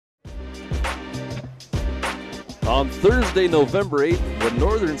On Thursday, November 8th, the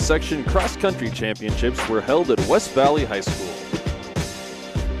Northern Section Cross Country Championships were held at West Valley High School.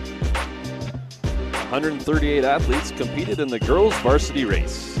 138 athletes competed in the girls' varsity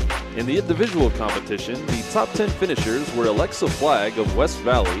race. In the individual competition, the top 10 finishers were Alexa Flagg of West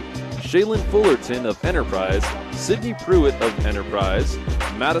Valley, Shaylin Fullerton of Enterprise, Sydney Pruitt of Enterprise,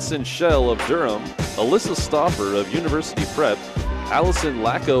 Madison Shell of Durham, Alyssa Stoffer of University Prep, Allison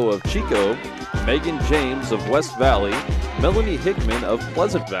Lacko of Chico, Megan James of West Valley, Melanie Hickman of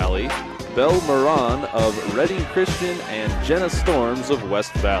Pleasant Valley, Belle Moran of Reading Christian, and Jenna Storms of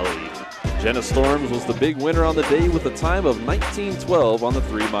West Valley. Jenna Storms was the big winner on the day with a time of 19:12 on the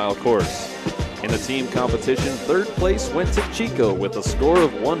 3-mile course. In the team competition, third place went to Chico with a score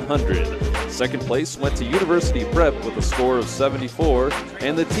of 100. Second place went to University Prep with a score of 74,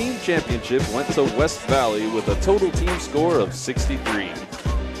 and the team championship went to West Valley with a total team score of 63.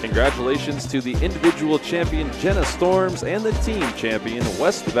 Congratulations to the individual champion Jenna Storms and the team champion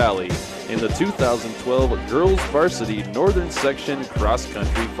West Valley in the 2012 Girls Varsity Northern Section Cross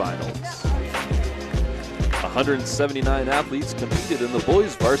Country Finals. 179 athletes competed in the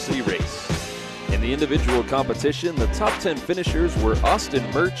boys varsity race. In the individual competition, the top 10 finishers were Austin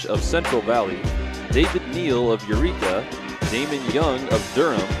Murch of Central Valley, David Neal of Eureka, Damon Young of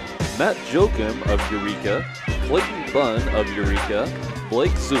Durham, Matt Joachim of Eureka, Clayton Bunn of Eureka,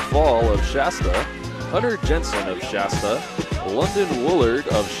 Blake Zufall of Shasta, Hunter Jensen of Shasta, London Woolard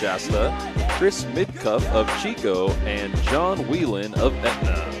of Shasta, Chris Midcuff of Chico, and John Whelan of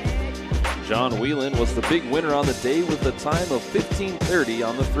Etna. John Whelan was the big winner on the day with a time of 15:30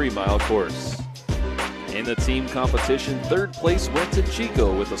 on the 3-mile course. In the team competition, third place went to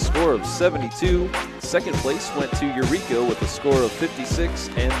Chico with a score of 72, second place went to Eureka with a score of 56,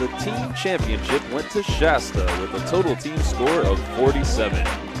 and the team championship went to Shasta with a total team score of 47.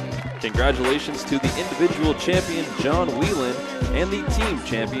 Congratulations to the individual champion John Whelan and the team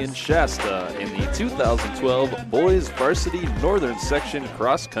champion Shasta in the 2012 Boys Varsity Northern Section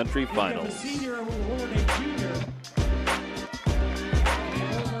Cross Country Finals.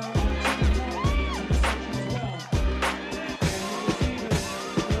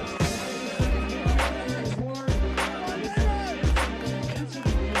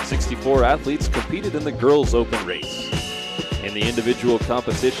 64 athletes competed in the girls' open race. In the individual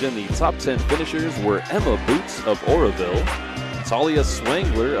competition, the top 10 finishers were Emma Boots of Oroville, Talia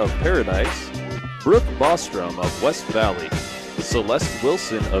Swangler of Paradise, Brooke Bostrom of West Valley, Celeste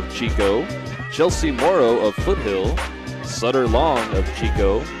Wilson of Chico, Chelsea Morrow of Foothill, Sutter Long of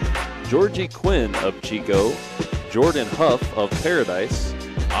Chico, Georgie Quinn of Chico, Jordan Huff of Paradise,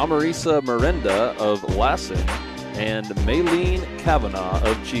 Amarisa Miranda of Lassen, and Maylene Kavanaugh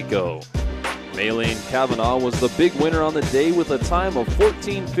of Chico. Maylene Kavanaugh was the big winner on the day with a time of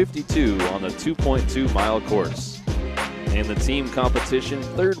 14:52 on the 2.2-mile course. In the team competition,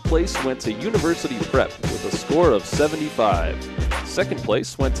 third place went to University Prep with a score of 75. Second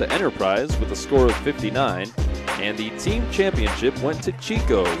place went to Enterprise with a score of 59, and the team championship went to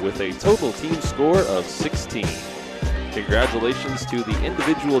Chico with a total team score of 16. Congratulations to the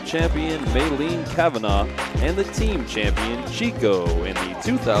individual champion Maylene Kavanaugh and the team champion Chico in the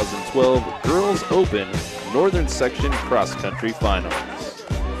 2012 Girls Open Northern Section Cross Country Finals.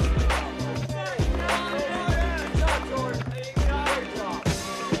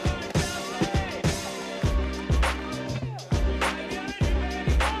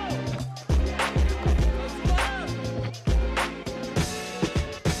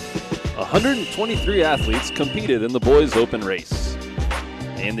 One 123 athletes competed in the boys' open race.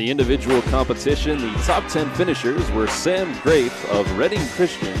 In the individual competition, the top 10 finishers were Sam Grafe of Reading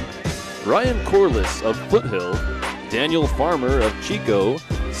Christian, Ryan Corliss of Foothill, Daniel Farmer of Chico,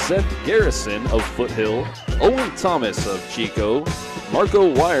 Seth Garrison of Foothill, Owen Thomas of Chico,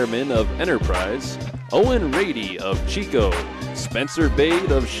 Marco Wireman of Enterprise, Owen Rady of Chico, Spencer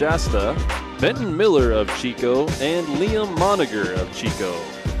Bade of Shasta, Benton Miller of Chico, and Liam Moniger of Chico.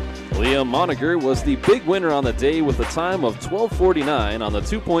 Liam Moniger was the big winner on the day with a time of 12:49 on the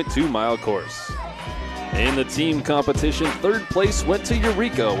 2.2-mile course. In the team competition, third place went to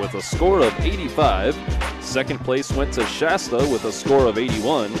Eureka with a score of 85, second place went to Shasta with a score of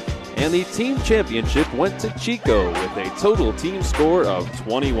 81, and the team championship went to Chico with a total team score of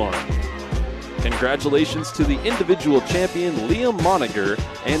 21. Congratulations to the individual champion Liam Moniger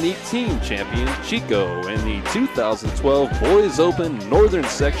and the team champion Chico in the 2012 Boys Open Northern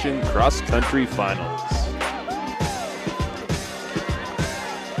Section Cross Country Finals.